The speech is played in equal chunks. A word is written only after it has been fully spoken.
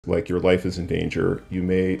like your life is in danger, you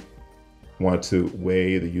may want to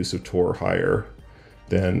weigh the use of Tor higher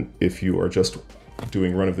than if you are just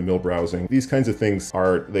doing run-of-the-mill browsing. These kinds of things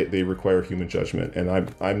they require human judgment, and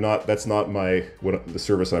that's not the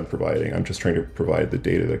service I'm providing. I'm just trying to provide the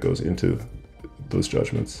data that goes into those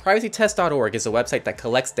judgments. PrivacyTests.org is a website that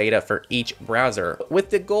collects data for each browser with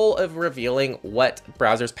the goal of revealing what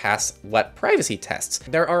browsers pass what privacy tests.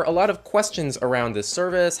 There are a lot of questions around this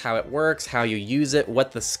service, how it works, how you use it,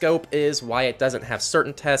 what the scope is, why it doesn't have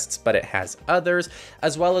certain tests but it has others,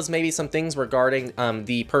 as well as maybe some things regarding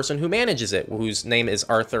the person who manages it, whose name is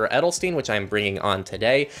Arthur Edelstein, which I'm bringing on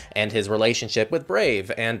today, and his relationship with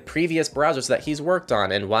Brave and previous browsers that he's worked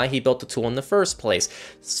on and why he built the tool in the first place.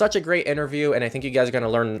 Such a great interview, and I think you guys are going to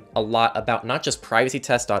learn a lot about not just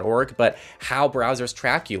PrivacyTest.org, but how browsers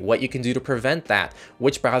track you, what you can do to prevent that,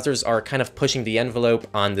 which browsers are kind of pushing the envelope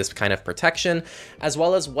on this kind of protection, as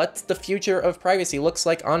well as what the future of privacy looks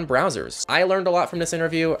like on browsers. I learned a lot from this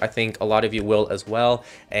interview. I think a lot of you will as well,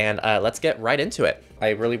 and let's get right into it. I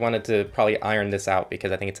really wanted to probably iron this out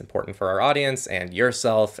because I think it's important for our audience and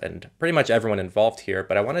yourself and pretty much everyone involved here,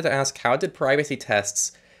 but I wanted to ask, how did privacy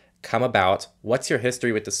tests come about? What's your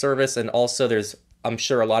history with the service? And also there's, I'm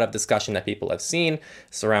sure, a lot of discussion that people have seen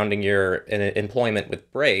surrounding your employment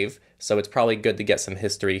with Brave. So it's probably good to get some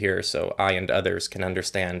history here so I and others can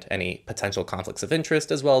understand any potential conflicts of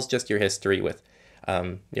interest, as well as just your history with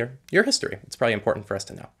your history. It's probably important for us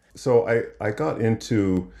to know. So I got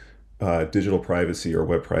into digital privacy or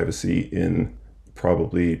web privacy in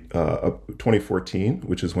probably 2014,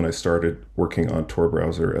 which is when I started working on Tor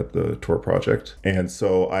browser at the Tor project. And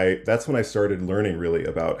so that's when I started learning really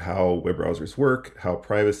about how web browsers work, how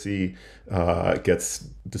privacy gets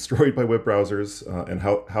destroyed by web browsers, and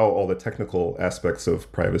how all the technical aspects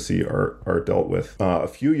of privacy are dealt with. A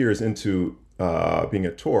few years into being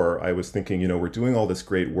at Tor, I was thinking, we're doing all this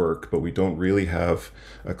great work, but we don't really have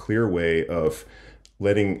a clear way of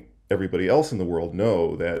letting everybody else in the world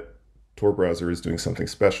know that Tor browser is doing something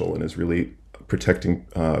special and is really protecting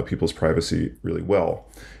people's privacy really well.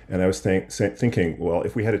 And I was thinking, well,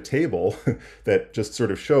 if we had a table that just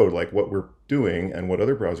sort of showed like what we're doing and what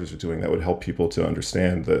other browsers are doing, that would help people to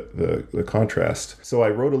understand the contrast. So I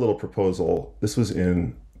wrote a little proposal. This was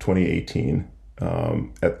in 2018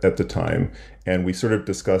 at the time. And we sort of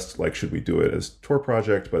discussed, like, should we do it as Tor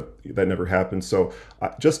project, but that never happened. So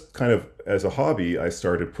just kind of as a hobby, I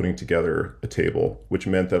started putting together a table, which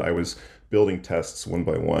meant that I was building tests one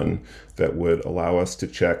by one that would allow us to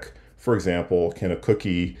check, for example, can a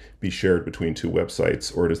cookie be shared between two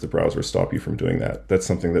websites, or does the browser stop you from doing that? That's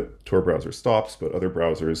something that Tor browser stops, but other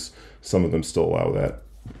browsers, some of them still allow that.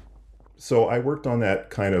 So I worked on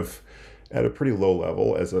that kind of at a pretty low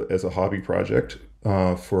level as a hobby project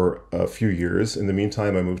for a few years. In the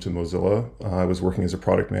meantime, I moved to Mozilla. I was working as a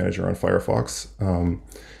product manager on Firefox.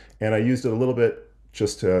 And I used it a little bit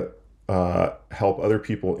just to help other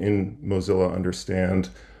people in Mozilla understand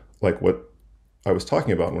like what I was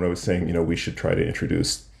talking about when I was saying, we should try to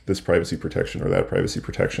introduce this privacy protection or that privacy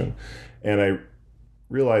protection. And I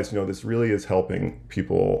realized, this really is helping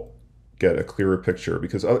people get a clearer picture,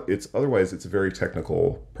 because otherwise it's a very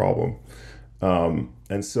technical problem.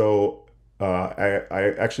 And so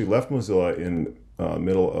I actually left Mozilla in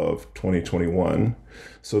middle of 2021.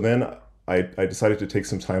 So then I decided to take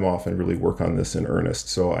some time off and really work on this in earnest.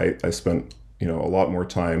 So I spent a lot more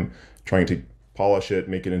time trying to polish it,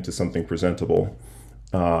 make it into something presentable.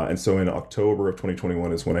 And so in October of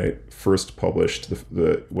 2021 is when I first published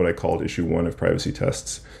the what I called issue 1 of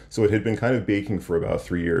PrivacyTests. So it had been kind of baking for about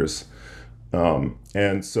 3 years.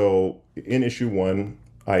 And so in issue 1,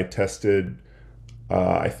 I tested,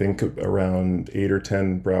 I think, around 8 or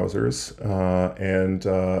 10 browsers.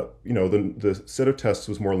 The set of tests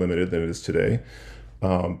was more limited than it is today.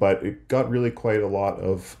 But it got really quite a lot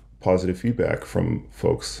of positive feedback from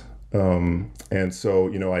folks. And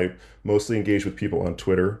so, I mostly engaged with people on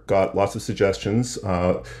Twitter, got lots of suggestions.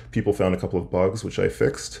 People found a couple of bugs, which I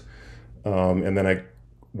fixed. And then I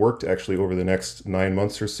worked actually over the next 9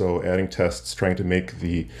 months or so, adding tests, trying to make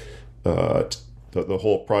the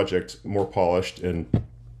whole project more polished and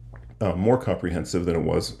more comprehensive than it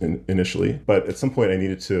was initially. But at some point I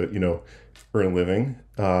needed to, earn a living.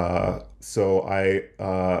 So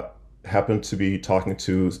I happened to be talking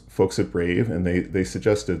to folks at Brave, and they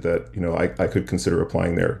suggested that, I could consider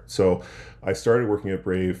applying there. So I started working at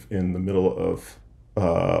Brave in the middle of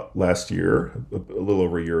last year, a little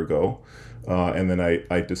over a year ago. And then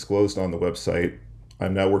I disclosed on the website,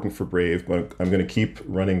 I'm now working for Brave, but I'm going to keep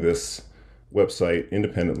running this website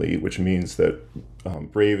independently, which means that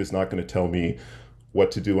Brave is not going to tell me what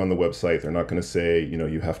to do on the website. They're not going to say,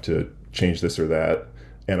 you have to change this or that.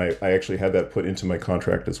 And I actually had that put into my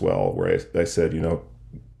contract as well, where I said,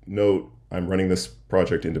 note, I'm running this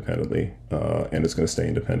project independently, and it's going to stay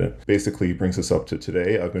independent. Basically brings us up to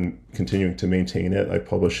today. I've been continuing to maintain it. I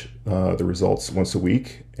publish the results once a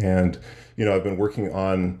week. And, I've been working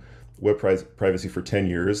on web privacy for 10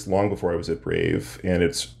 years, long before I was at Brave. And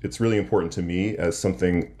it's really important to me as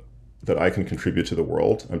something that I can contribute to the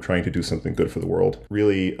world. I'm trying to do something good for the world.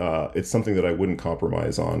 Really, it's something that I wouldn't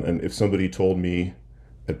compromise on. And if somebody told me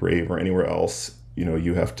at Brave or anywhere else,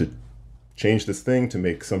 you have to change this thing to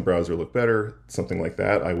make some browser look better, something like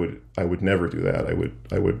that, I would never do that.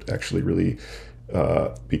 I would actually really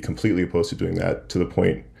be completely opposed to doing that, to the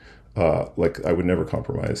point like I would never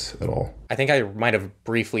compromise at all. I think I might have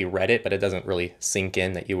briefly read it, but it doesn't really sink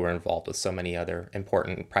in that you were involved with so many other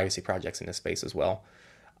important privacy projects in this space as well,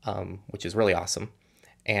 which is really awesome.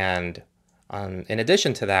 And in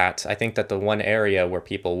addition to that, I think that the one area where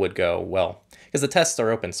people would go, well, because the tests are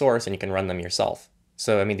open source and you can run them yourself.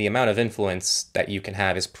 So, I mean, the amount of influence that you can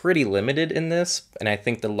have is pretty limited in this. And I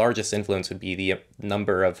think the largest influence would be the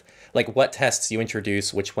number of, like, what tests you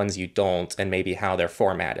introduce, which ones you don't, and maybe how they're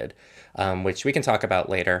formatted, which we can talk about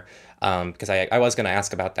later, because I was going to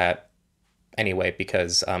ask about that anyway,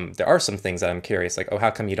 because there are some things that I'm curious, like, oh, how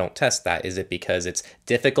come you don't test that? Is it because it's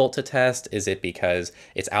difficult to test? Is it because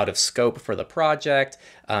it's out of scope for the project?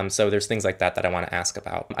 So there's things like that that I want to ask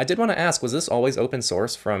about. I did want to ask, was this always open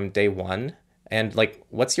source from day one? And like,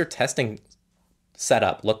 what's your testing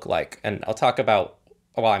setup look like? And I'll talk about,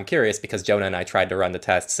 well, I'm curious because Jonah and I tried to run the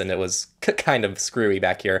tests and it was kind of screwy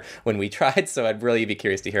back here when we tried. So I'd really be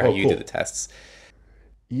curious to hear how you do the tests.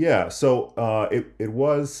 Yeah, so it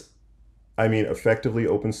was, I mean, effectively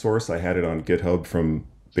open source. I had it on GitHub from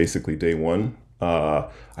basically day one.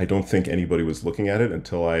 I don't think anybody was looking at it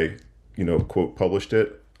until I, quote, published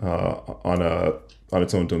it on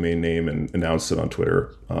its own domain name and announced it on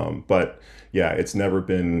Twitter. But yeah, it's never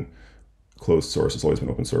been closed source. It's always been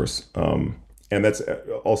open source. And that's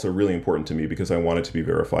also really important to me because I want it to be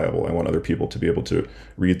verifiable. I want other people to be able to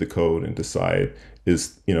read the code and decide,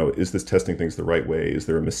 is this testing things the right way? Is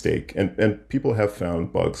there a mistake? And people have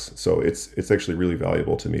found bugs. So it's actually really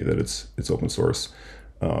valuable to me that it's open source.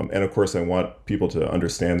 And of course, I want people to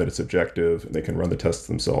understand that it's objective and they can run the tests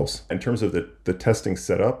themselves. In terms of the testing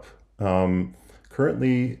setup,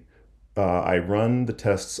 currently, I run the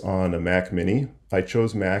tests on a Mac Mini. I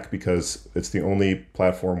chose Mac because it's the only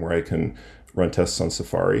platform where I can run tests on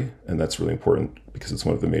Safari, and that's really important because it's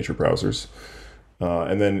one of the major browsers.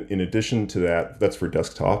 And then in addition to that, that's for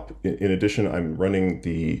desktop. In addition, I'm running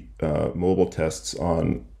the mobile tests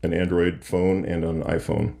on an Android phone and on an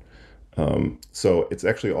iPhone. So it's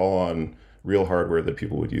actually all on real hardware that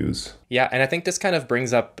people would use. Yeah, and I think this kind of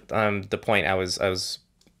brings up the point I was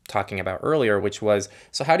talking about earlier, which was,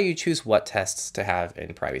 so how do you choose what tests to have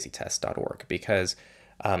in PrivacyTests.org? Because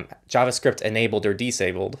JavaScript enabled or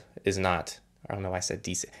disabled is not, I don't know why I said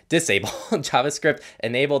disabled. JavaScript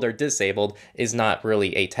enabled or disabled is not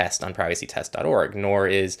really a test on PrivacyTest.org, nor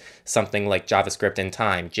is something like JavaScript in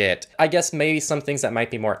time, JIT. I guess maybe some things that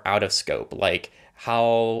might be more out of scope, like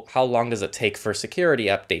how long does it take for security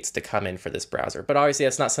updates to come in for this browser? But obviously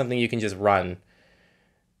that's not something you can just run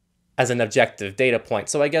as an objective data point.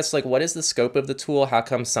 So I guess, like, what is the scope of the tool? How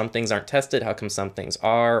come some things aren't tested? How come some things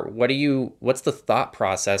are? What's the thought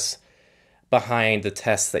process behind the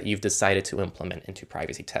tests that you've decided to implement into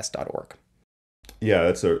PrivacyTest.org? Yeah,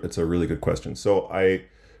 it's a really good question. So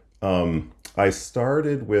I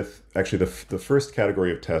started with, actually, the first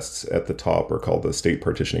category of tests at the top are called the state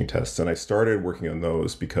partitioning tests. And I started working on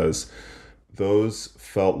those because those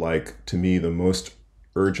felt like, to me, the most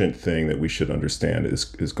urgent thing that we should understand is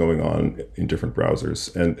going on in different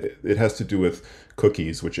browsers. And it has to do with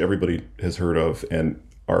cookies, which everybody has heard of and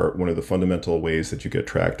are one of the fundamental ways that you get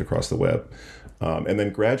tracked across the web. And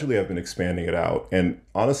then gradually I've been expanding it out. And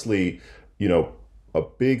honestly, a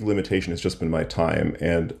big limitation has just been my time.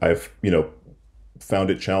 And I've,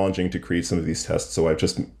 found it challenging to create some of these tests. So I've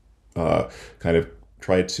just kind of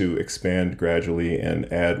tried to expand gradually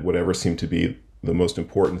and add whatever seemed to be the most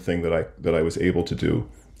important thing that I was able to do.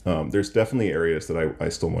 There's definitely areas that I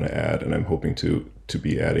still want to add, and I'm hoping to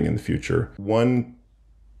be adding in the future. One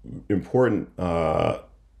important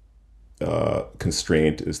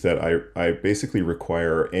constraint is that I basically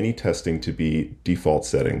require any testing to be default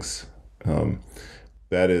settings.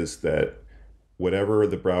 That is that however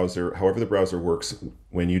the browser works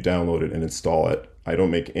when you download it and install it, I don't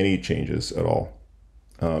make any changes at all.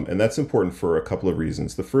 And that's important for a couple of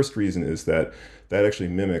reasons. The first reason is that actually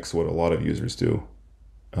mimics what a lot of users do.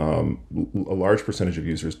 A large percentage of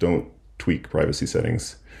users don't tweak privacy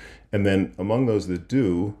settings. And then among those that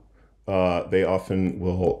do, they often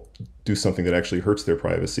will do something that actually hurts their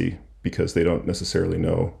privacy because they don't necessarily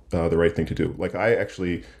know the right thing to do. Like I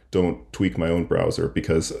actually don't tweak my own browser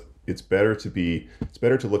because it's better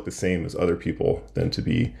to look the same as other people than to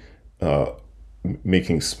be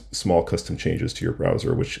making small custom changes to your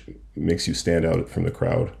browser, which makes you stand out from the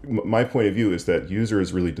crowd. My point of view is that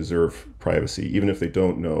users really deserve privacy, even if they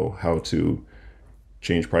don't know how to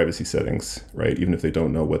change privacy settings, right? Even if they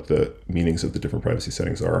don't know what the meanings of the different privacy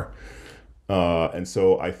settings are. And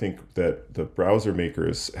so I think that the browser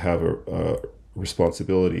makers have a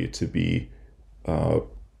responsibility to be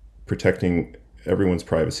protecting everyone's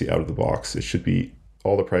privacy out of the box. It should be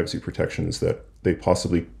all the privacy protections that they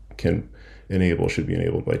possibly can enable should be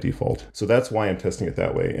enabled by default. So that's why I'm testing it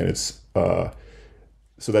that way. And it's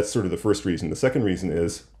so that's sort of the first reason. The second reason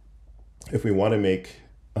is if we want to make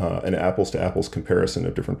an apples to apples comparison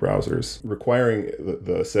of different browsers, requiring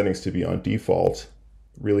the settings to be on default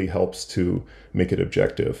really helps to make it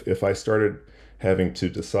objective. If I started having to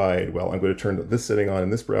decide, well, I'm going to turn this setting on in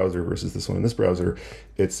this browser versus this one in this browser,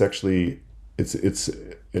 it's actually it's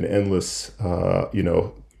an endless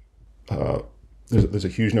there's a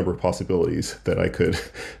huge number of possibilities that I could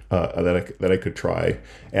that I could try.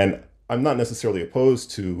 And I'm not necessarily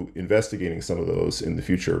opposed to investigating some of those in the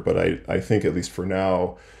future, but I think at least for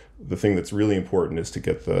now, the thing that's really important is to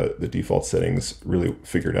get the default settings really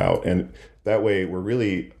figured out. And that way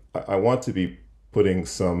I want to be putting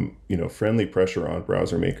some, friendly pressure on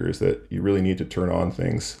browser makers that you really need to turn on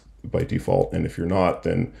things by default. And if you're not,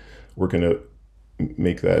 then we're going to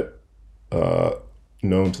make that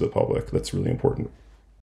known to the public. That's really important.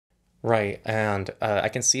 Right. And I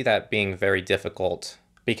can see that being very difficult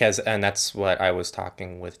and that's what I was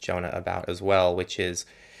talking with Jonah about as well, which is,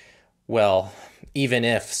 well, even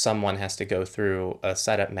if someone has to go through a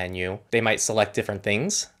setup menu, they might select different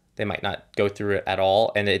things. They might not go through it at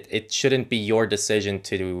all. And it shouldn't be your decision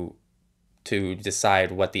to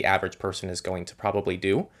decide what the average person is going to probably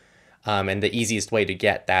do. And the easiest way to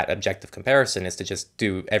get that objective comparison is to just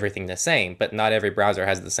do everything the same, but not every browser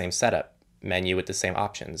has the same setup menu with the same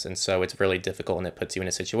options. And so it's really difficult, and it puts you in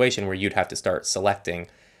a situation where you'd have to start selecting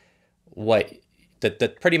you're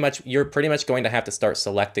pretty much going to have to start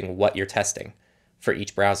selecting what you're testing for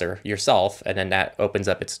each browser yourself, and then that opens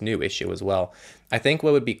up its new issue as well. I think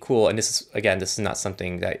what would be cool, and this is not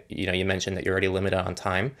something that, you mentioned that you're already limited on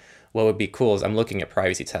time. What would be cool is I'm looking at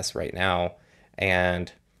privacy tests right now,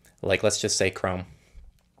 and let's just say Chrome.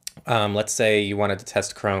 Let's say you wanted to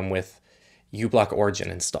test Chrome with uBlock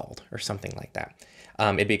Origin installed or something like that.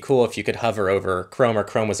 It'd be cool if you could hover over Chrome, or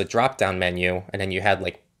Chrome was a drop-down menu, and then you had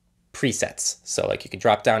presets. So you could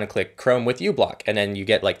drop down and click Chrome with uBlock, and then you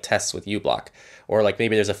get tests with uBlock. Or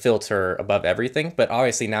maybe there's a filter above everything, but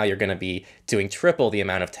obviously now you're going to be doing triple the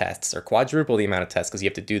amount of tests or quadruple the amount of tests because you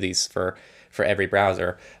have to do these for every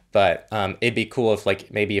browser. But it'd be cool if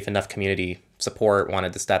maybe if enough community support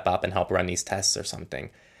wanted to step up and help run these tests or something.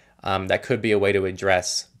 That could be a way to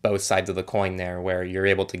address both sides of the coin there, where you're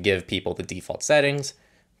able to give people the default settings,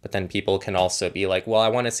 but then people can also be like, well, I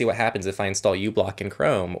want to see what happens if I install uBlock in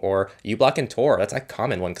Chrome or uBlock in Tor. That's a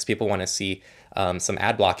common one because people want to see some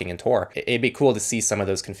ad blocking in Tor. It'd be cool to see some of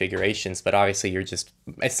those configurations, but obviously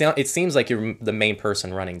it seems like you're the main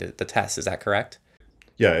person running the test. Is that correct?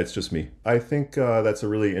 Yeah, it's just me. I think that's a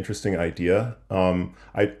really interesting idea. I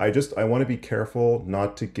want to be careful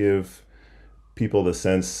not to give people the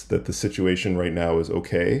sense that the situation right now is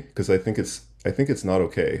okay, because I think it's not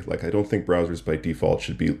okay. I don't think browsers by default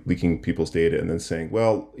should be leaking people's data and then saying,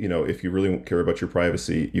 well, if you really care about your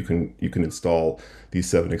privacy, you can install these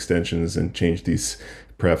 7 extensions and change these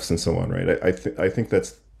prefs and so on, right? I think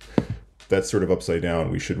that's sort of upside down.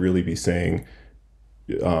 We should really be saying,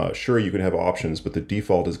 sure, you can have options, but the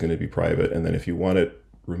default is going to be private. And then if you want to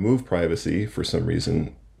remove privacy for some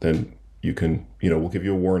reason, then you can, we'll give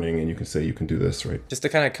you a warning and you can say you can do this, right? Just to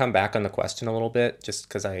kind of come back on the question a little bit, just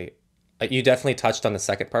because you definitely touched on the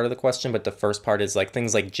second part of the question, but the first part is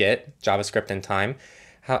things like JIT, JavaScript in time.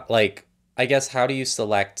 How, I guess, how do you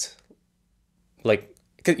select, so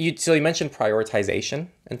you mentioned prioritization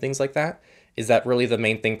and things like that. Is that really the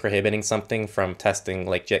main thing prohibiting something from testing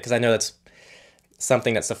JIT? Because I know that's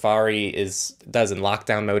something that Safari does in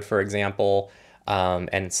lockdown mode, for example,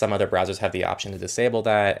 and some other browsers have the option to disable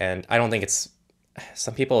that. And I don't think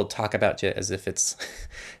some people talk about JIT as if it's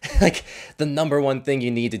the number one thing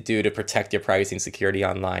you need to do to protect your privacy and security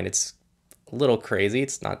online. It's a little crazy.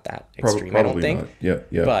 It's not that extreme, I don't think. Not.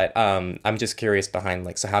 Yeah. But I'm just curious behind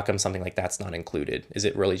so how come something like that's not included? Is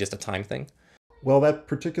it really just a time thing? Well, that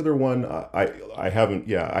particular one, I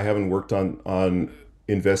haven't worked on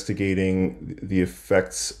investigating the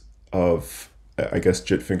effects of I guess,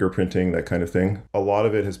 JIT fingerprinting, that kind of thing. A lot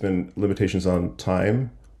of it has been limitations on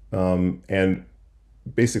time, and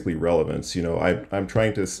basically relevance. I'm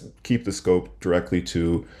trying to keep the scope directly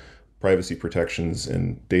to privacy protections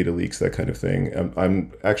and data leaks, that kind of thing.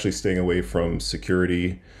 I'm actually staying away from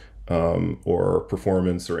security, or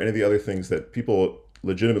performance, or any of the other things that people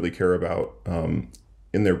legitimately care about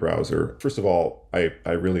in their browser. First of all, I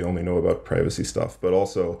really only know about privacy stuff, but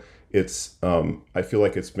also it's I feel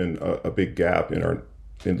like it's been a big gap in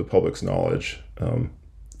the public's knowledge,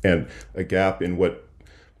 and a gap in what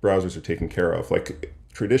browsers are taking care of. Like,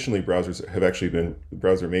 traditionally,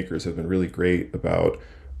 browser makers have been really great about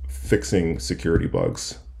fixing security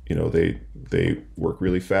bugs. They work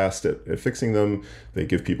really fast at fixing them. They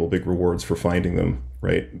give people big rewards for finding them,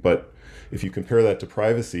 right? But if you compare that to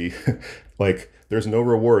privacy, like, there's no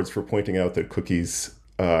rewards for pointing out that cookies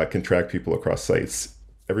can track people across sites.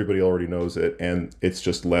 Everybody already knows it, and it's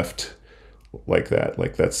just left like that.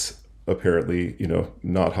 Like, that's apparently,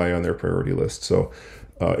 not high on their priority list. So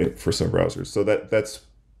for some browsers. So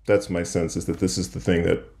that's my sense, is that this is the thing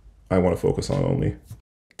that I want to focus on only.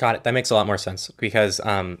 Got it. That makes a lot more sense, because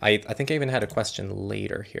I think I even had a question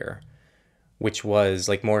later here, which was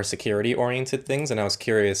like more security oriented things. And I was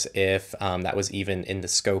curious if that was even in the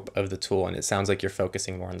scope of the tool. And it sounds like you're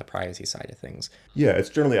focusing more on the privacy side of things. Yeah, it's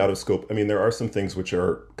generally out of scope. I mean, there are some things which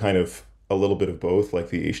are kind of a little bit of both, like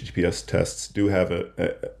the HTTPS tests do have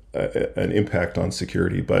an impact on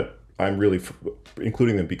security, but I'm really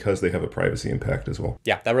including them because they have a privacy impact as well.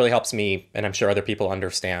 Yeah, that really helps me, and I'm sure other people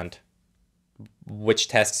understand which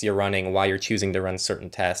tests you're running, why you're choosing to run certain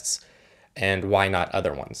tests, and why not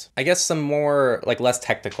other ones. I guess some more, like, less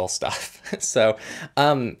technical stuff. So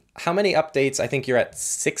how many updates? I think you're at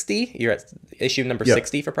 60. You're at issue number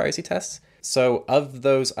 60 for privacy tests. So of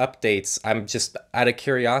those updates, I'm just out of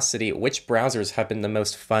curiosity, which browsers have been the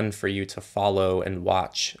most fun for you to follow and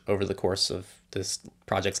watch over the course of this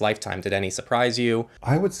project's lifetime? Did any surprise you?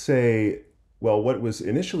 I would say, well, what was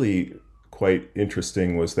initially quite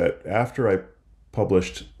interesting was that after I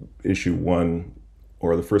published issue 1,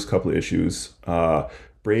 or the first couple of issues,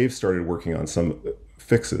 Brave started working on some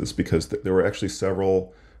fixes, because there were actually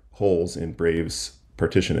several holes in Brave's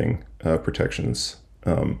partitioning protections.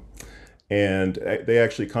 And they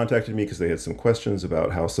actually contacted me because they had some questions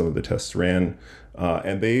about how some of the tests ran,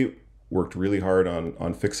 and they worked really hard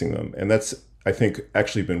on fixing them. And that's, I think,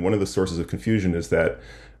 actually been one of the sources of confusion, is that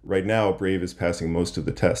right now Brave is passing most of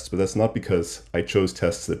the tests, but that's not because I chose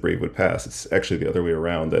tests that Brave would pass. It's actually the other way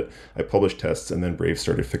around, that I published tests and then Brave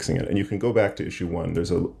started fixing it. And you can go back to issue 1. There's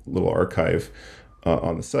a little archive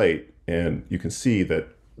on the site, and you can see that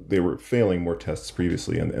they were failing more tests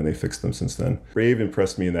previously, and they fixed them since then. Brave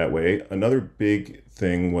impressed me in that way. Another big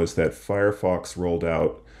thing was that Firefox rolled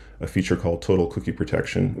out a feature called Total Cookie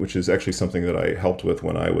Protection, which is actually something that I helped with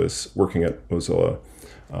when I was working at Mozilla.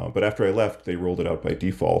 But after I left, they rolled it out by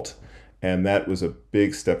default. And that was a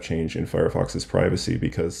big step change in Firefox's privacy,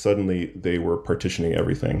 because suddenly they were partitioning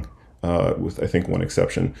everything, with, I think, one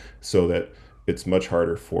exception, so that it's much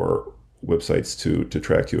harder for websites to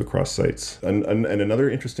track you across sites. And another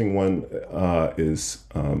interesting one is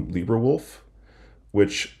LibreWolf,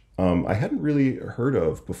 which I hadn't really heard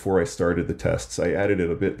of before I started the tests. I added it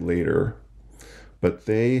a bit later, but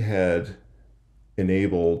they had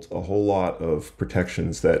enabled a whole lot of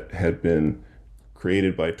protections that had been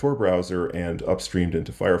created by Tor browser and upstreamed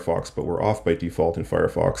into Firefox, but were off by default in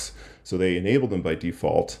Firefox. So they enabled them by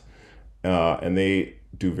default, and they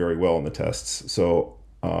do very well in the tests. So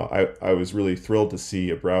I was really thrilled to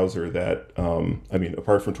see a browser that, I mean,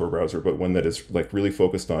 apart from Tor browser, but one that is like really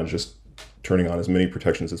focused on just turning on as many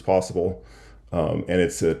protections as possible. And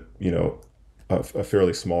it's a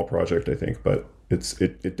fairly small project, I think, but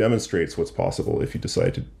it demonstrates what's possible if you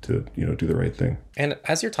decide to do the right thing. And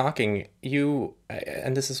as you're talking,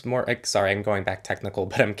 and this is more, sorry, I'm going back technical,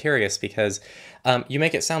 but I'm curious because you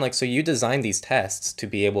make it sound like, so you designed these tests to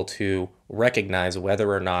be able to recognize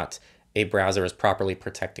whether or not a browser is properly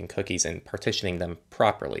protecting cookies and partitioning them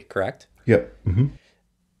properly, correct? Yep. Mm-hmm.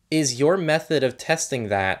 Is your method of testing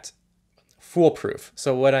that foolproof?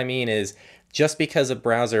 So what I mean is, just because a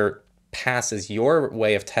browser passes your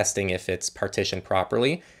way of testing if it's partitioned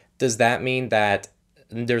properly, does that mean that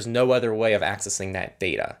there's no other way of accessing that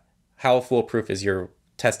data? How foolproof is your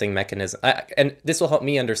testing mechanism? And this will help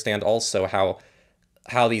me understand also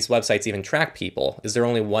how these websites even track people. Is there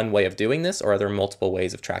only one way of doing this, or are there multiple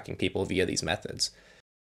ways of tracking people via these methods?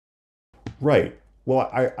 Right. Well,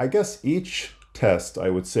 I guess each test, I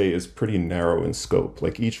would say, is pretty narrow in scope.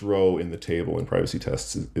 Like, each row in the table in privacy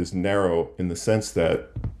tests is narrow in the sense that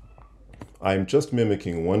I'm just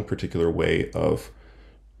mimicking one particular way of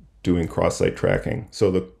doing cross-site tracking.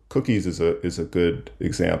 So the cookies is a good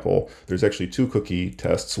example. There's actually two cookie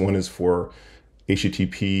tests. One is for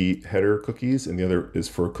HTTP header cookies, and the other is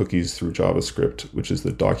for cookies through JavaScript, which is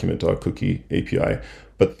the document.cookie API.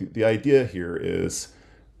 But the idea here is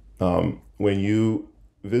when you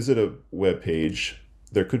visit a web page,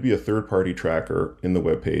 there could be a third-party tracker in the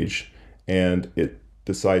web page, and it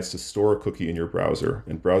decides to store a cookie in your browser.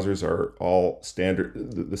 And browsers are all standard.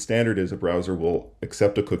 The standard is a browser will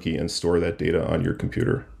accept a cookie and store that data on your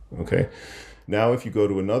computer. Okay. Now, if you go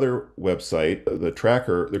to another website, the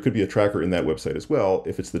tracker, there could be a tracker in that website as well.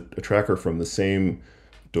 If it's a tracker from the same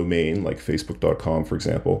domain, like facebook.com, for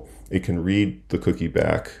example, it can read the cookie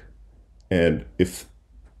back. And if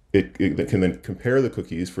it can then compare the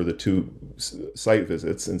cookies for the two site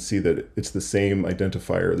visits and see that it's the same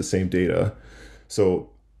identifier, the same data. So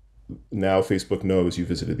now Facebook knows you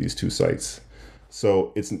visited these two sites.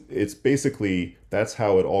 So it's basically, that's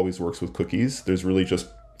how it always works with cookies. There's really just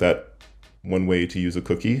that one way to use a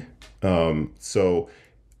cookie. So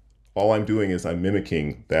all I'm doing is I'm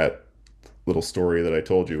mimicking that little story that I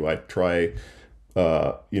told you. I try,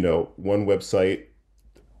 one website,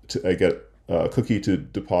 I get a cookie to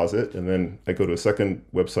deposit, and then I go to a second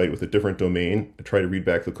website with a different domain, I try to read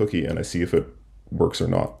back the cookie, and I see if it works or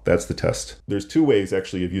not. That's the test. There's two ways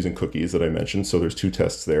actually of using cookies that I mentioned. So there's two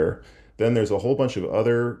tests there. Then there's a whole bunch of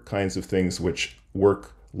other kinds of things which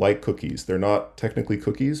work like cookies. They're not technically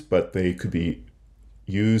cookies, but they could be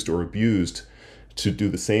used or abused to do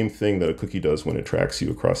the same thing that a cookie does when it tracks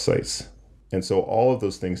you across sites. And so all of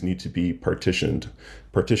those things need to be partitioned.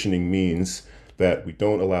 Partitioning means that we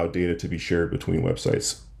don't allow data to be shared between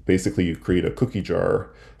websites. Basically, you create a cookie jar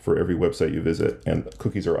for every website you visit, and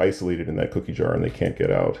cookies are isolated in that cookie jar and they can't get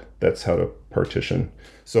out. That's how to partition.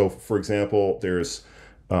 So, for example, there's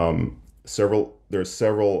several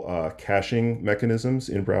caching mechanisms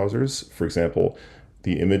in browsers. For example,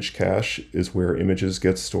 the image cache is where images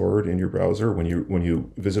get stored in your browser. When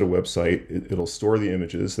you visit a website, it'll store the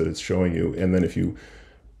images that it's showing you, and then if you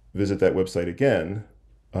visit that website again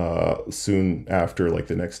soon after, like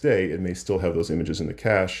the next day, it may still have those images in the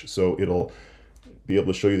cache. So it'll be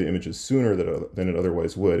able to show you the images sooner than it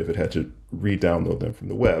otherwise would if it had to re-download them from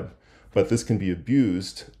the web. But this can be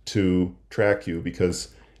abused to track you,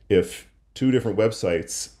 because if two different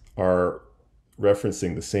websites are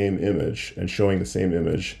referencing the same image and showing the same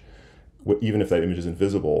image, even if that image is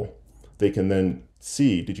invisible, they can then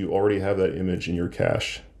see, did you already have that image in your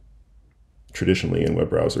cache traditionally in web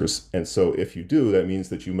browsers? And so if you do, that means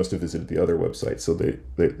that you must have visited the other website. So they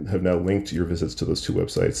have now linked your visits to those two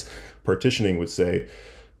websites. Partitioning would say,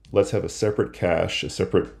 let's have a separate cache, a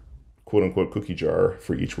separate quote unquote cookie jar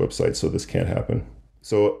for each website, so this can't happen.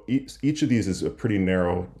 So each of these is a pretty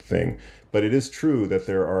narrow thing, but it is true that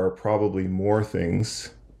there are probably more things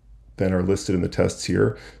than are listed in the tests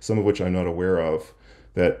here, some of which I'm not aware of,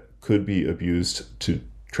 that could be abused to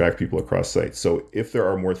track people across sites. So if there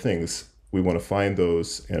are more things, we want to find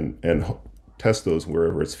those and test those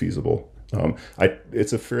wherever it's feasible.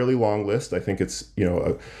 It's a fairly long list. I think it's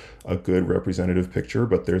a good representative picture,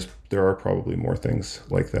 but there are probably more things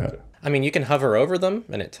like that. I mean, you can hover over them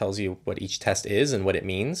and it tells you what each test is and what it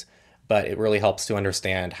means, but it really helps to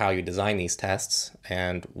understand how you design these tests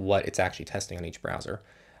and what it's actually testing on each browser.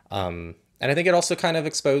 And I think it also kind of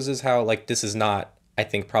exposes how, like, this is not, I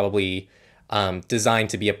think, probably designed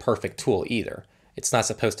to be a perfect tool either. It's not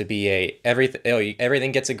supposed to be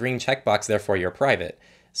everything gets a green checkbox, therefore you're private.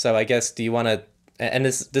 So I guess, do you want to, and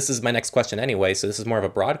this is my next question anyway, so this is more of a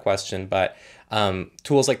broad question, but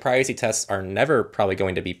tools like PrivacyTests are never probably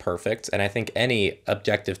going to be perfect. And I think any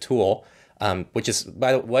objective tool, which is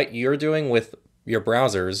what you're doing with your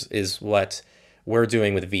browsers, is what we're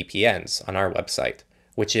doing with VPNs on our website,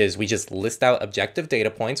 which is we just list out objective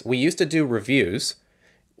data points. We used to do reviews.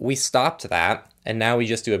 We stopped that, and now we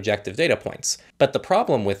just do objective data points. But the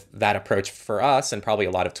problem with that approach for us, and probably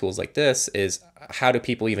a lot of tools like this, is how do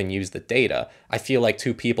people even use the data? I feel like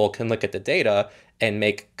two people can look at the data and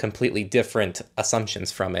make completely different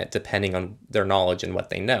assumptions from it, depending on their knowledge and what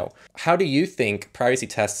they know. How do you think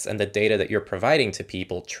PrivacyTests and the data that you're providing to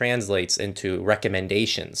people translates into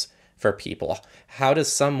recommendations for people? How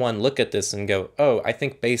does someone look at this and go, oh, I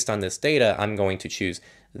think based on this data, I'm going to choose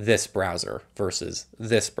this browser versus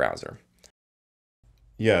this browser?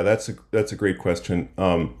 Yeah, that's a great question.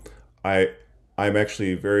 I'm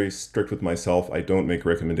actually very strict with myself. I don't make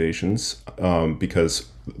recommendations because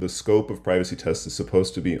the scope of PrivacyTests is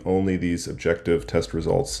supposed to be only these objective test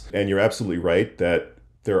results. And you're absolutely right that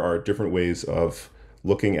there are different ways of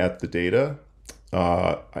looking at the data.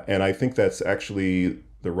 And I think that's actually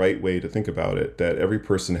the right way to think about it, that every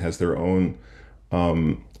person has their own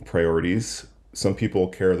priorities. Some people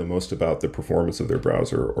care the most about the performance of their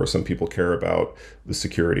browser, or some people care about the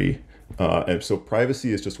security. And so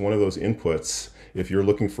privacy is just one of those inputs. If you're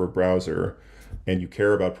looking for a browser and you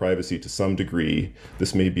care about privacy to some degree,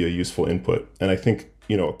 this may be a useful input. And I think,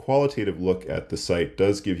 a qualitative look at the site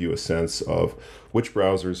does give you a sense of which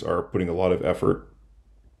browsers are putting a lot of effort,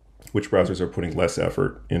 which browsers are putting less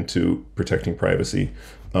effort into protecting privacy.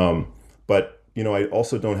 But, I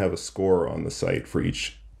also don't have a score on the site for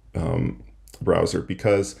each browser,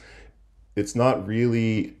 because it's not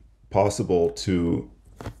really possible to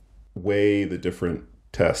weigh the different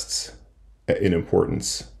tests in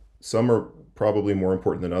importance. Some are probably more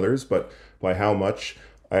important than others, but by how much,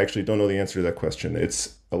 I actually don't know the answer to that question.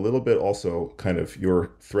 It's a little bit also kind of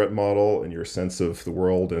your threat model and your sense of the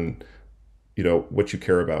world and, what you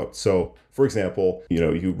care about. So, for example,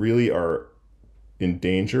 you really are in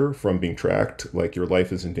danger from being tracked, like your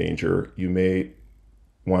life is in danger. You may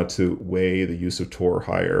want to weigh the use of Tor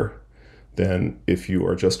higher than if you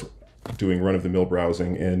are just doing run-of-the-mill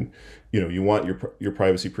browsing and you want your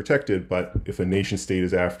privacy protected, but if a nation state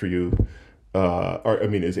is after you,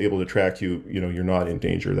 is able to track you, you're not in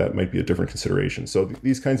danger. That might be a different consideration. So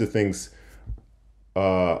these kinds of things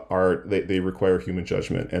they require human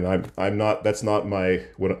judgment, and I'm not. That's not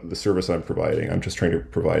the service I'm providing. I'm just trying to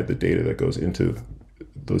provide the data that goes into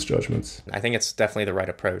those judgments. I think it's definitely the right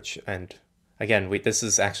approach. And again, this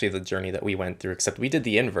is actually the journey that we went through, except we did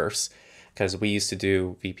the inverse, because we used to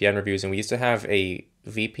do VPN reviews and we used to have a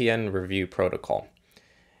VPN review protocol.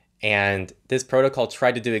 And this protocol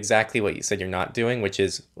tried to do exactly what you said you're not doing, which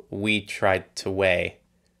is we tried to weigh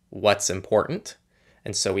what's important.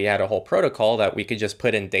 And so we had a whole protocol that we could just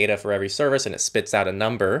put in data for every service and it spits out a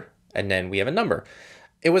number, and then we have a number.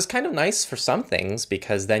 It was kind of nice for some things,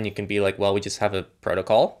 because then you can be like, well, we just have a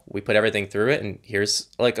protocol, we put everything through it, and here's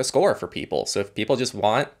like a score for people. So if people just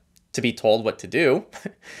want to be told what to do,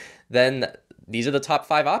 then these are the top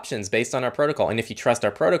 5 options based on our protocol. And if you trust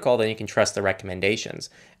our protocol, then you can trust the recommendations.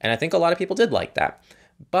 And I think a lot of people did like that.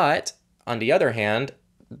 But on the other hand,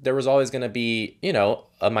 there was always going to be,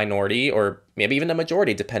 a minority or maybe even a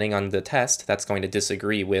majority, depending on the test, that's going to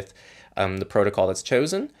disagree with the protocol that's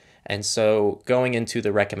chosen. And so going into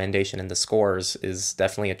the recommendation and the scores is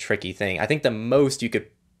definitely a tricky thing. I think the most you could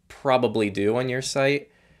probably do on your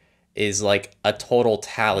site is like a total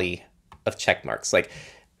tally of check marks, like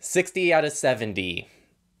 60 out of 70,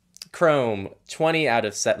 Chrome 20 out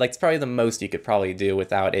of set. Like, it's probably the most you could probably do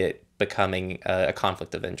without it becoming a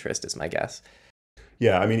conflict of interest, is my guess.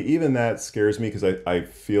 Yeah, even that scares me, because I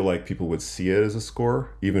feel like people would see it as a score,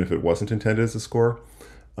 even if it wasn't intended as a score.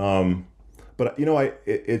 But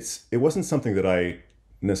it wasn't something that I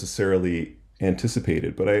necessarily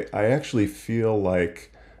anticipated, but I actually feel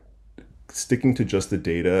like sticking to just the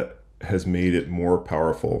data has made it more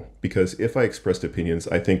powerful, because if I expressed opinions,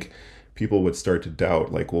 I think people would start to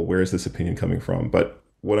doubt, like, well, where is this opinion coming from? But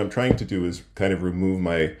what I'm trying to do is kind of remove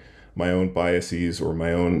my own biases or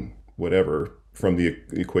my own whatever from the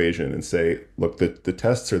equation and say, look, the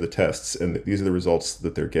tests are the tests, and these are the results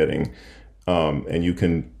that they're getting. And you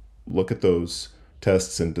can look at those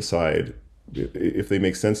tests and decide if they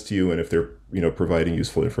make sense to you and if they're, providing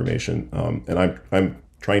useful information. And I'm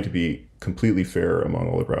trying to be completely fair among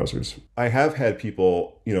all the browsers. I have had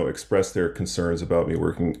people, express their concerns about me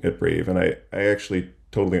working at Brave, and I actually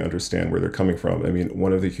totally understand where they're coming from.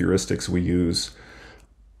 One of the heuristics we use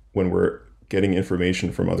when we're getting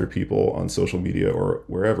information from other people on social media or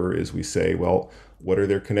wherever is we say, well, what are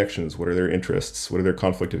their connections? What are their interests? What are their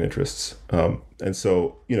conflict of interests? And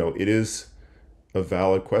so, it is a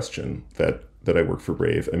valid question that I work for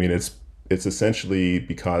Brave. It's essentially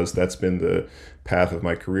because that's been the path of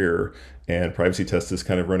my career, and PrivacyTests is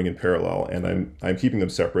kind of running in parallel, and I'm keeping them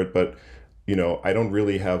separate, but I don't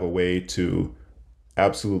really have a way to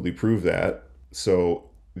absolutely prove that. So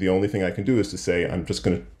the only thing I can do is to say, I'm just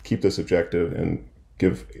going to keep this objective and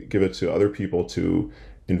give it to other people to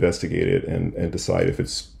investigate it and decide if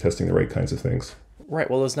it's testing the right kinds of things. Right.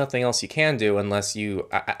 Well, there's nothing else you can do unless you,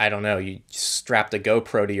 I don't know, you strapped a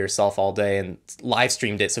GoPro to yourself all day and live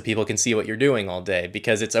streamed it so people can see what you're doing all day,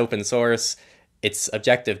 because it's open source, it's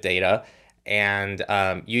objective data, and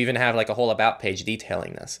you even have like a whole about page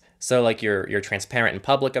detailing this. So like you're transparent and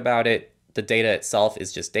public about it. The data itself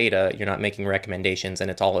is just data. You're not making recommendations, and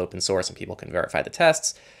it's all open source and people can verify the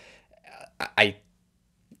tests. I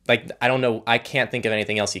don't know. I can't think of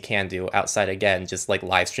anything else you can do outside, again, just like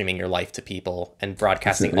live streaming your life to people and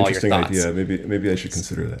broadcasting all your thoughts. That's an interesting idea. Maybe I should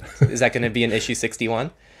consider that. Is that going to be an issue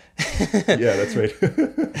 61? Yeah, that's right.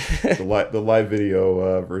 The live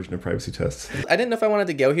video version of privacy tests. I didn't know if I wanted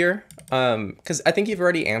to go here, because I think you've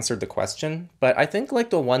already answered the question, but I think like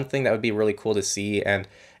the one thing that would be really cool to see, and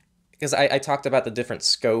because I talked about the different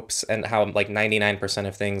scopes and how like 99%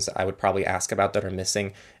 of things I would probably ask about that are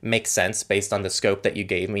missing make sense based on the scope that you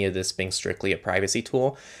gave me of this being strictly a privacy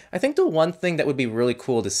tool. I think the one thing that would be really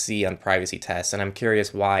cool to see on privacy tests, and I'm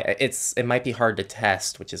curious why, it might be hard to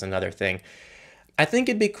test, which is another thing. I think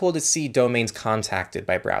it'd be cool to see domains contacted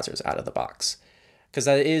by browsers out of the box, because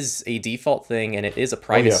that is a default thing and it is a Oh yeah.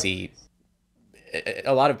 privacy.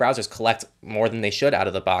 A lot of browsers collect more than they should out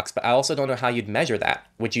of the box, but I also don't know how you'd measure that.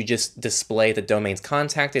 Would you just display the domains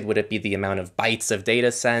contacted? Would it be the amount of bytes of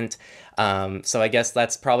data sent? So I guess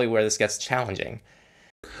that's probably where this gets challenging.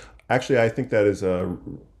 Actually, I think that is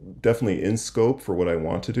definitely in scope for what I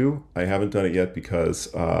want to do. I haven't done it yet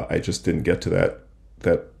because I just didn't get to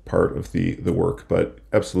that part of the work. But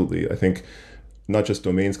absolutely, I think not just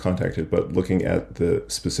domains contacted, but looking at the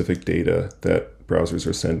specific data that browsers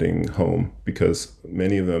are sending home, because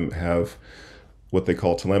many of them have what they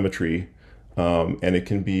call telemetry, and it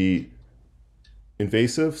can be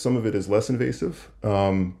invasive. Some of it is less invasive.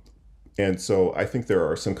 And so I think there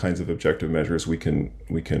are some kinds of objective measures we can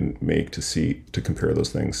make to compare those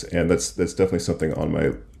things, and that's definitely something on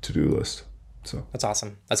my to-do list. So That's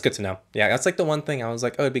awesome. That's good to know. Yeah, that's like the one thing I was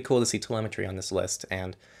like, oh, it'd be cool to see telemetry on this list.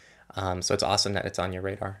 And so it's awesome that it's on your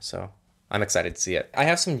radar. So I'm excited to see it. I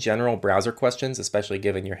have some general browser questions, especially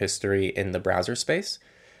given your history in the browser space.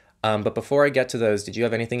 But before I get to those, did you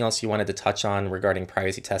have anything else you wanted to touch on regarding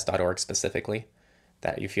privacytest.org specifically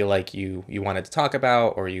that you feel like you wanted to talk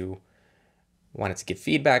about, or you wanted to give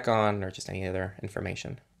feedback on, or just any other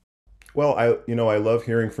information? well, I love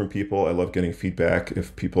hearing from people. I love getting feedback.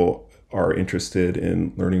 If people are interested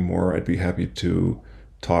in learning more, I'd be happy to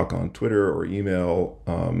talk on Twitter or email.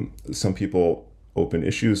 Some people open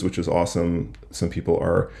issues, which is awesome. Some people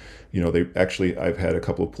are, they actually, I've had a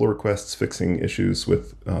couple of pull requests fixing issues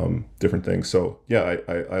with different things. So yeah,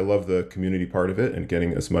 I love the community part of it and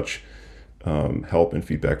getting as much help and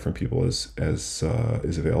feedback from people as is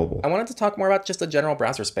available. I wanted to talk more about just the general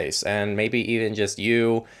browser space and maybe even just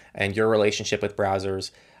you and your relationship with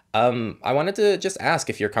browsers. I wanted to just ask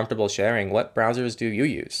if you're comfortable sharing what browsers do you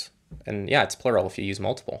use? And yeah, it's plural if you use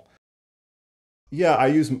multiple. Yeah, I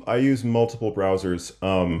use multiple browsers.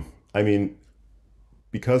 I mean,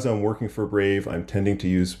 because I'm working for Brave, I'm tending to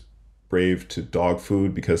use Brave to dog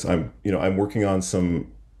food because I'm working on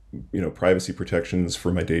some, privacy protections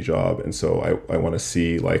for my day job, and so I want to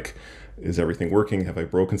see, like, is everything working? Have I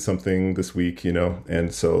broken something this week?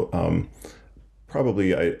 And so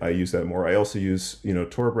probably I use that more. I also use,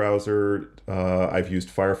 Tor browser. I've used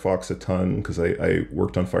Firefox a ton because I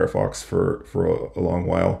worked on Firefox for a long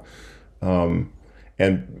while. Um,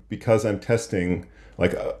 and because I'm testing,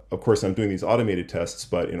 like, of course, I'm doing these automated tests,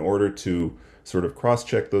 but in order to sort of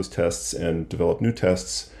cross-check those tests and develop new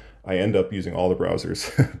tests, I end up using all the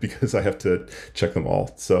browsers because I have to check them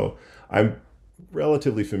all. So I'm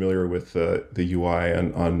relatively familiar with the UI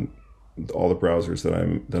on all the browsers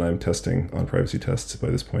that I'm testing on privacy tests by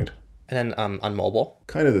this point. And then on mobile.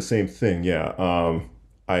 Kind of the same thing, yeah.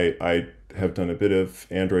 I have done a bit of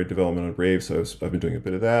Android development on Brave, so I've been doing a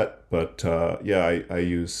bit of that. But yeah, I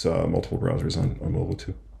use multiple browsers on mobile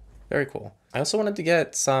too. Very cool. I also wanted to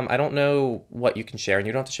get some, I don't know what you can share, and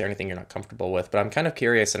you don't have to share anything you're not comfortable with, but I'm kind of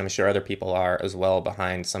curious, and I'm sure other people are as well,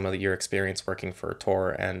 behind some of your experience working for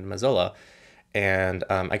Tor and Mozilla. And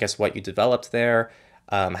I guess what you developed there,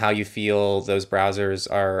 how you feel those browsers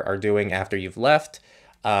are doing after you've left.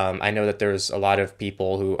 I know that there's a lot of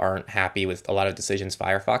people who aren't happy with a lot of decisions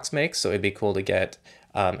Firefox makes, so it'd be cool to get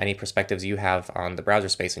any perspectives you have on the browser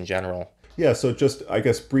space in general. Yeah, so just, I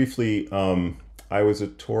guess, briefly, I was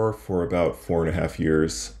at Tor for about 4.5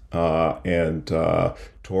 years, and the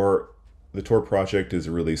Tor project is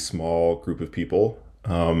a really small group of people,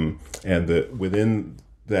 and within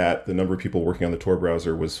that, the number of people working on the Tor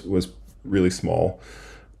browser was really small.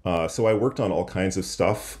 So I worked on all kinds of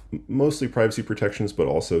stuff, mostly privacy protections, but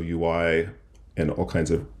also UI and all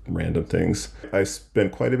kinds of random things. I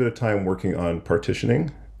spent quite a bit of time working on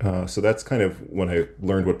partitioning. So that's kind of when I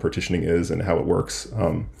learned what partitioning is and how it works.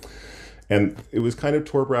 And it was kind of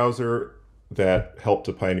Tor browser that helped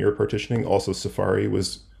to pioneer partitioning. Also, Safari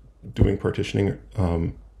was doing partitioning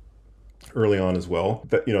early on as well.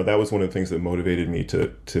 That was one of the things that motivated me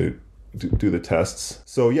to do the tests.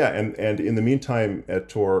 So yeah, and in the meantime at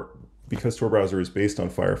Tor, because Tor browser is based on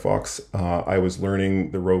Firefox, I was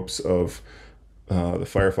learning the ropes of the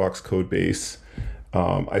Firefox code base.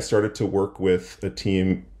 I started to work with a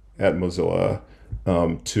team at Mozilla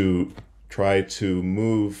to try to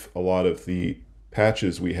move a lot of the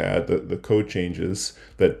patches we had, the code changes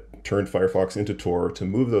that turned Firefox into Tor, to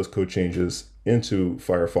move those code changes into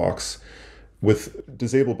Firefox with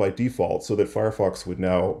disabled by default, so that Firefox would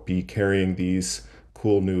now be carrying these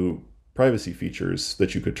cool new privacy features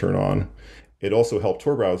that you could turn on. It also helped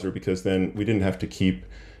Tor browser because then we didn't have to keep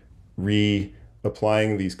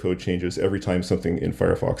reapplying these code changes every time something in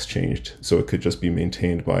Firefox changed. So it could just be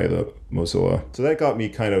maintained by the Mozilla. So that got me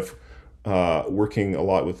kind of working a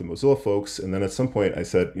lot with the Mozilla folks. And then at some point I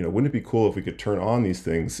said, wouldn't it be cool if we could turn on these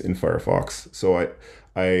things in Firefox? So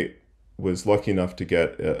I was lucky enough to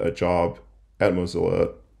get a job at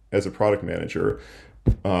Mozilla as a product manager.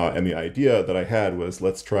 And the idea that I had was,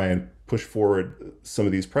 let's try and push forward some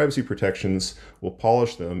of these privacy protections, we'll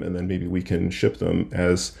polish them, and then maybe we can ship them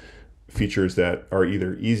as features that are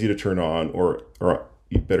either easy to turn on or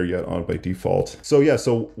better yet, on by default.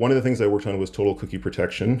 So one of the things I worked on was total cookie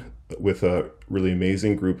protection with a really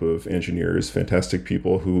amazing group of engineers, fantastic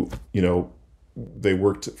people who, they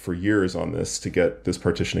worked for years on this to get this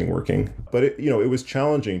partitioning working. But it was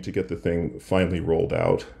challenging to get the thing finally rolled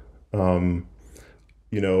out.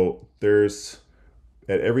 There's,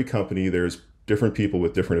 at every company, there's different people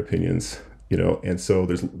with different opinions, and so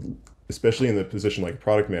there's, especially in the position like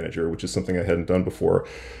product manager, which is something I hadn't done before,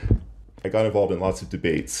 I got involved in lots of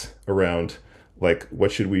debates around, like,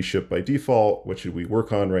 what should we ship by default? What should we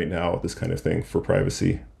work on right now? This kind of thing for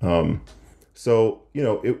privacy.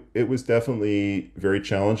 It was definitely very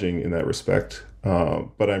challenging in that respect.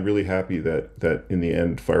 But I'm really happy that in the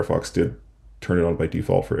end, Firefox did turn it on by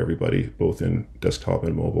default for everybody, both in desktop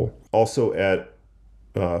and mobile. Also at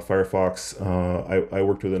Firefox, I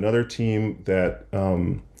worked with another team that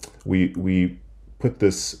we put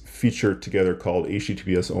this feature together called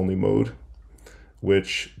HTTPS only mode,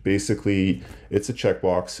 which basically, it's a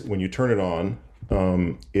checkbox. When you turn it on,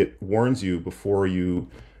 it warns you before you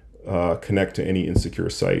connect to any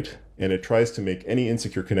insecure site. And it tries to make any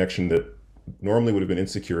insecure connection that normally would have been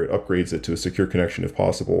insecure, it upgrades it to a secure connection if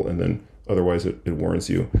possible, and then otherwise it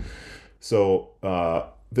warns you. So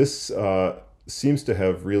this seems to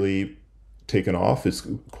have really taken off. It's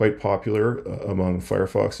quite popular among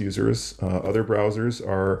Firefox users. Other browsers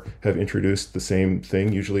have introduced the same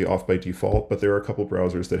thing, usually off by default, but there are a couple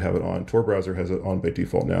browsers that have it on. Tor browser has it on by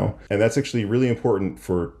default now. And that's actually really important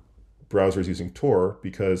for browsers using Tor,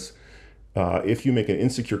 because if you make an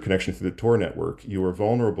insecure connection through the Tor network, you are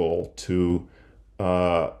vulnerable to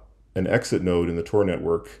an exit node in the Tor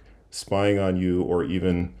network spying on you or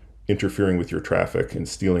even interfering with your traffic and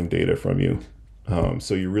stealing data from you.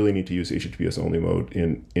 So you really need to use HTTPS only mode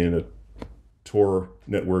in a Tor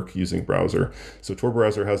network using browser. So Tor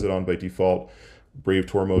browser has it on by default. Brave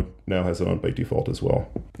Tor mode now has it on by default as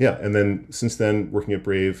well. Yeah, and then since then, working at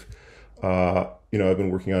Brave, I've been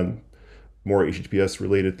working on more HTTPS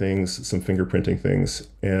related things, some fingerprinting things.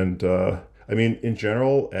 And in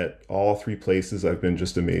general, at all three places, I've been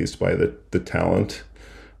just amazed by the talent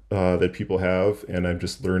that people have. And I'm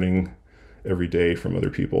just learning every day from other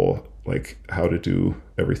people, like how to do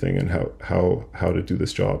everything and how to do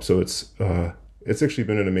this job. So it's actually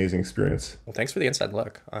been an amazing experience. Well, thanks for the inside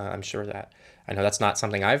look. I'm sure that, I know that's not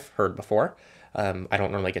something I've heard before. I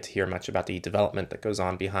don't normally get to hear much about the development that goes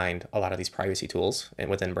on behind a lot of these privacy tools, and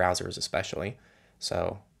within browsers especially.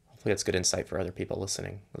 So hopefully that's good insight for other people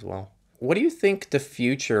listening as well. What do you think the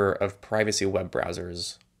future of privacy web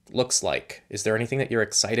browsers looks like? Is there anything that you're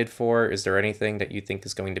excited for? Is there anything that you think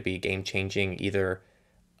is going to be game-changing, either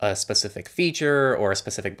a specific feature or a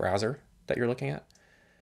specific browser that you're looking at?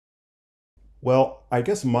 Well, I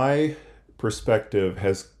guess my perspective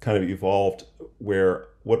has kind of evolved where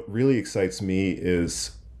what really excites me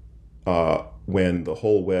is when the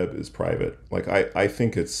whole web is private. Like I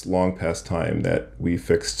think it's long past time that we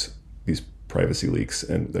fixed these privacy leaks,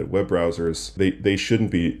 and that web browsers, they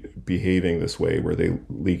shouldn't be behaving this way where they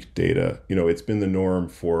leak data. It's been the norm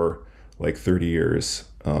for like 30 years,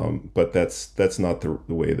 but that's not the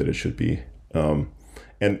way that it should be.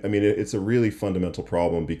 It's a really fundamental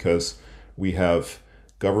problem because we have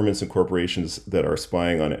governments and corporations that are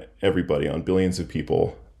spying on everybody, on billions of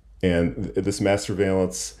people. And this mass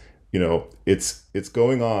surveillance, it's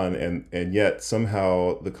going on, and yet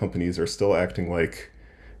somehow the companies are still acting like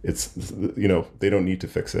they don't need to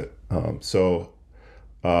fix it.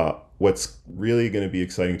 What's really going to be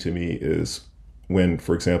exciting to me is when,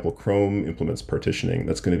 for example, Chrome implements partitioning.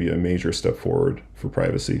 That's going to be a major step forward for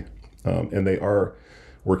privacy. And they are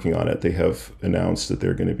working on it. They have announced that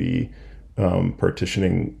they're going to be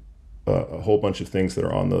partitioning a whole bunch of things that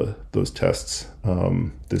are on those tests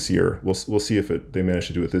this year. We'll see if they manage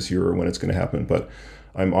to do it this year or when it's going to happen. But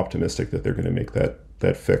I'm optimistic that they're going to make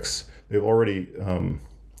that fix. they've already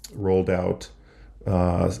rolled out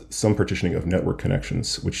some partitioning of network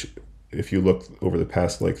connections, which if you look over the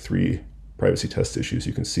past like 3 privacy test issues,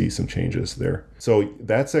 you can see some changes there. So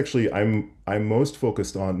that's actually, I'm most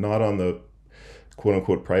focused on, not on the quote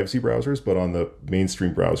unquote privacy browsers, but on the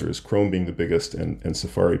mainstream browsers, Chrome being the biggest and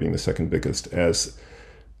Safari being the second biggest, as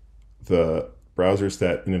the browsers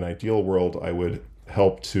that in an ideal world I would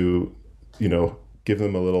help to, give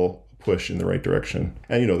them a little push in the right direction.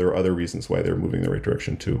 And, there are other reasons why they're moving in the right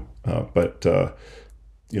direction too. But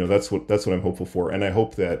that's what I'm hopeful for. And I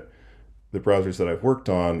hope that the browsers that I've worked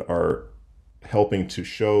on are helping to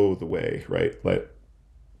show the way, right? Like,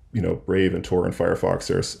 Brave and Tor and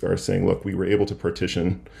Firefox are saying, look, we were able to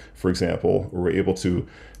partition, for example, or we're able to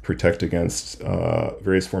protect against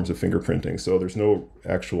various forms of fingerprinting. So there's no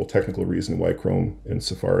actual technical reason why Chrome and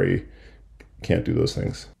Safari can't do those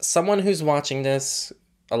things. Someone who's watching this,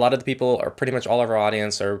 a lot of the people, or pretty much all of our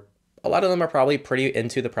audience, or a lot of them are probably pretty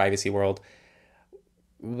into the privacy world.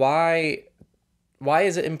 Why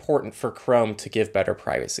is it important for Chrome to give better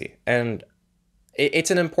privacy? And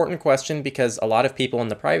it's an important question because a lot of people in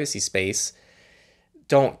the privacy space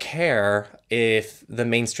don't care if the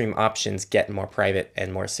mainstream options get more private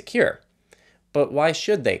and more secure. But why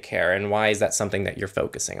should they care, and why is that something that you're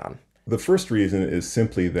focusing on? The first reason is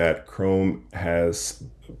simply that Chrome has,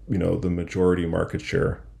 the majority market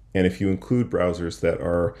share. And if you include browsers that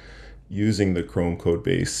are using the Chrome code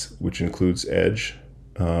base, which includes Edge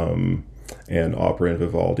and Opera and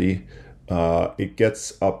Vivaldi, it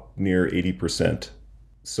gets up near 80%.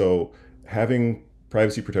 So having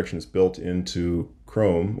privacy protections built into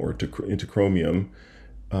Chrome or into Chromium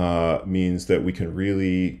means that we can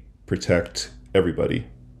really protect everybody.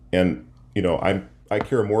 And, I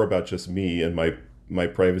care more about just me and my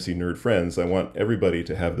privacy nerd friends. I want everybody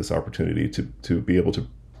to have this opportunity to be able to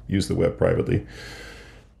use the web privately.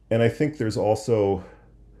 And I think there's also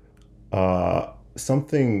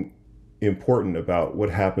something important about what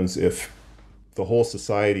happens if the whole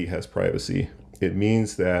society has privacy. It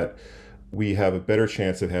means that we have a better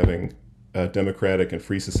chance of having a democratic and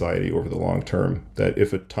free society over the long term. That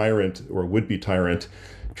if a tyrant or would-be tyrant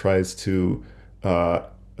tries to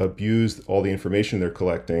abuse all the information they're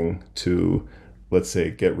collecting to, let's say,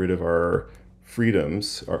 get rid of our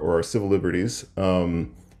freedoms or our civil liberties,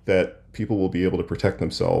 that people will be able to protect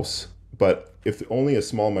themselves. But if only a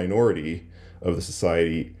small minority of the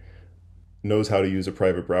society knows how to use a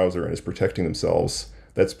private browser and is protecting themselves,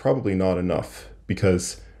 that's probably not enough,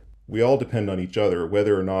 because we all depend on each other,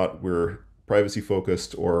 whether or not we're privacy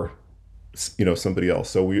focused or, somebody else.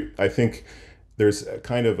 So I think there's a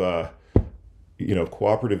kind of a,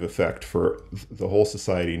 cooperative effect for the whole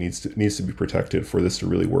society needs to be protected for this to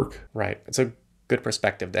really work. Right. It's a good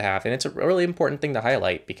perspective to have. And it's a really important thing to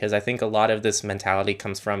highlight, because I think a lot of this mentality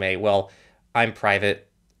comes from I'm private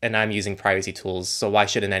and I'm using privacy tools, so why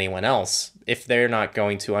shouldn't anyone else? If they're not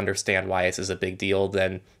going to understand why this is a big deal,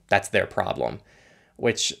 then that's their problem,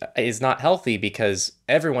 which is not healthy, because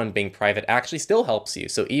everyone being private actually still helps you.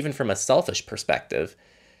 So even from a selfish perspective,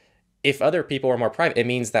 if other people are more private, it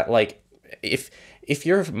means that if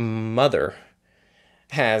your mother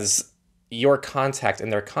has your contact in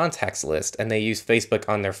their contacts list and they use Facebook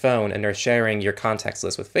on their phone and they're sharing your contacts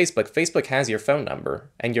list with Facebook, Facebook has your phone number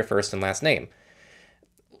and your first and last name.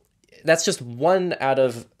 That's just one out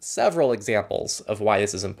of several examples of why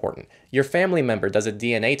this is important. Your family member does a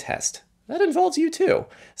DNA test. That involves you too.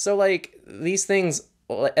 So these things,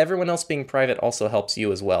 everyone else being private also helps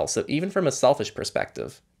you as well. So even from a selfish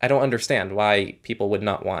perspective, I don't understand why people would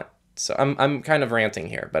not want. So I'm kind of ranting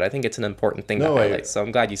here, but I think it's an important thing to highlight. So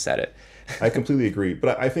I'm glad you said it. I completely agree.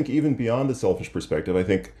 But I think even beyond the selfish perspective, I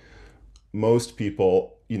think most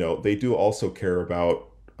people, they do also care about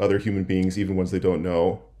other human beings, even ones they don't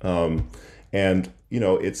know.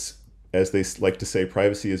 It's, as they like to say,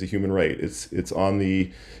 privacy is a human right. It's on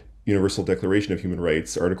the Universal Declaration of Human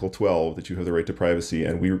Rights, Article 12, that you have the right to privacy.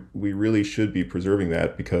 And we really should be preserving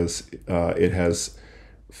that, because it has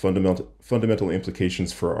fundamental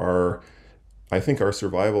implications for our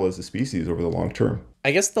survival as a species over the long term.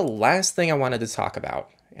 I guess the last thing I wanted to talk about,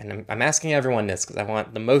 and I'm asking everyone this because I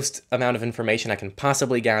want the most amount of information I can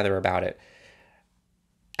possibly gather about it.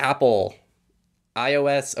 Apple,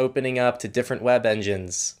 iOS opening up to different web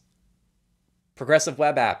engines, progressive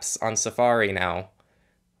web apps on Safari now.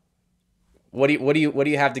 What do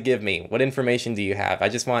you have to give me? What information do you have? I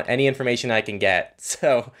just want any information I can get.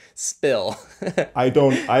 So spill. I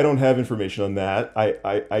don't have information on that.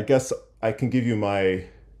 I guess I can give you my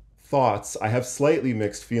thoughts. I have slightly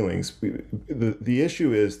mixed feelings. The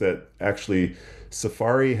issue is that actually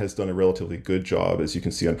Safari has done a relatively good job, as you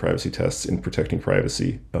can see on privacy tests, in protecting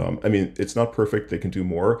privacy. I mean, it's not perfect; they can do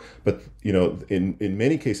more, but in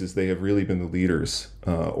many cases, they have really been the leaders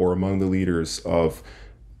or among the leaders of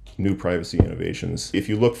new privacy innovations. If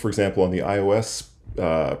you look, for example, on the iOS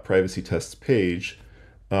privacy tests page,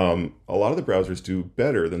 a lot of the browsers do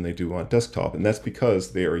better than they do on desktop, and that's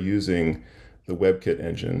because they are using the WebKit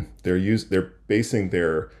engine. They're basing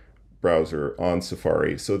their browser on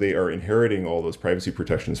Safari, so they are inheriting all those privacy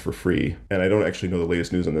protections for free. And I don't actually know the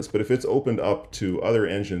latest news on this, but if it's opened up to other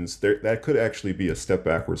engines, that could actually be a step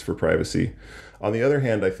backwards for privacy. On the other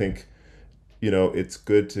hand, I think it's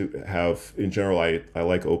good to have, in general, I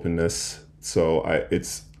like openness, so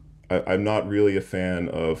I'm not really a fan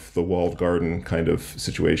of the walled garden kind of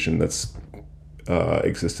situation that's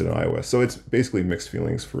existed in iOS. So it's basically mixed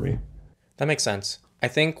feelings for me. That makes sense. I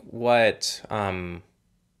think what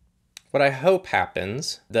I hope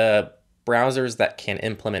happens, the browsers that can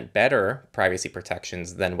implement better privacy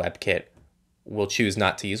protections than WebKit will choose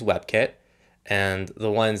not to use WebKit, and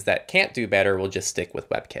the ones that can't do better will just stick with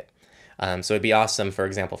WebKit. So it'd be awesome, for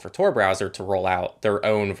example, for Tor browser to roll out their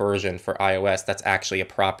own version for iOS that's actually a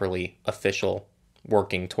properly official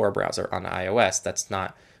working Tor browser on iOS. That's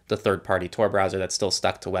not the third-party Tor browser that's still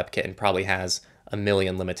stuck to WebKit and probably has a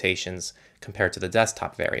million limitations compared to the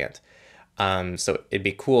desktop variant. So it'd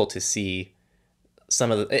be cool to see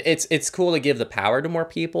some of the, it's cool to give the power to more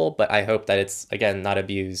people, but I hope that it's, again, not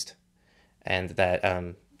abused, and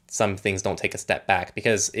that some things don't take a step back.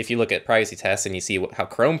 Because if you look at privacy tests and you see how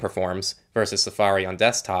Chrome performs versus Safari on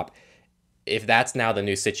desktop, if that's now the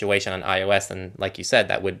new situation on iOS, then like you said,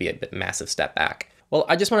 that would be a massive step back. Well,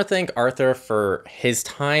 I just want to thank Arthur for his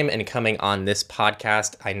time and coming on this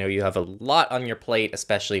podcast. I know you have a lot on your plate,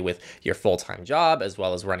 especially with your full-time job, as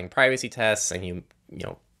well as running privacy tests, and you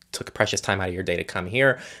took precious time out of your day to come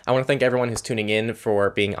here. I want to thank everyone who's tuning in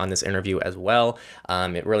for being on this interview as well.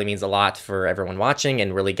 It really means a lot for everyone watching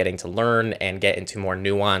and really getting to learn and get into more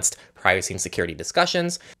nuanced privacy and security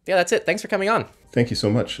discussions. Yeah, that's it. Thanks for coming on. Thank you so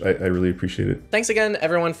much. I really appreciate it. Thanks again,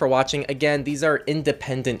 everyone, for watching. Again, these are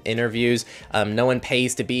independent interviews. No one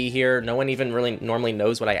pays to be here. No one even really normally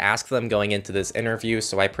knows what I ask them going into this interview.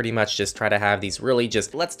 So I pretty much just try to have these really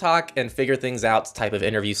just let's talk and figure things out type of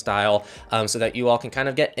interview style, so that you all can kind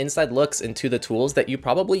of get inside looks into the tools that you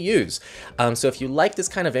probably use. So if you like this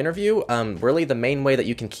kind of interview, really the main way that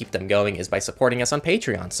you can keep them going is by supporting us on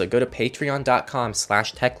Patreon. So go to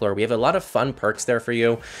patreon.com/Techlore. We have a lot of fun perks there for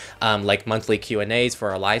you, like monthly Q&As for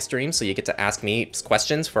our live streams, so you get to ask me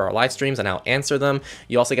questions for our live streams and I'll answer them.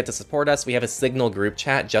 You also get to support us. We have a Signal group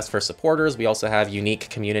chat just for supporters. We also have unique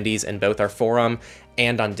communities in both our forum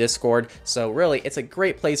and on Discord. So really, it's a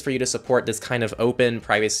great place for you to support this kind of open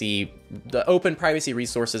privacy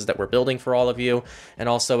resources that we're building for all of you. And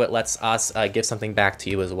also it lets us give something back to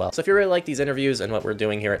you as well. So if you really like these interviews and what we're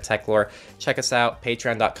doing here at Techlore, check us out,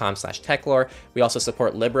 patreon.com/Techlore. We also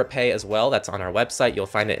support LibrePay as well. That's on our website. You'll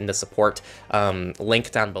find it in the support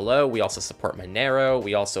link down below. We also support Monero.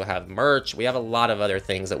 We also have merch. We have a lot of other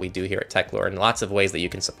things that we do here at Techlore and lots of ways that you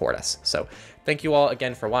can support us. So thank you all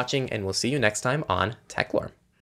again for watching, and we'll see you next time on Techlore.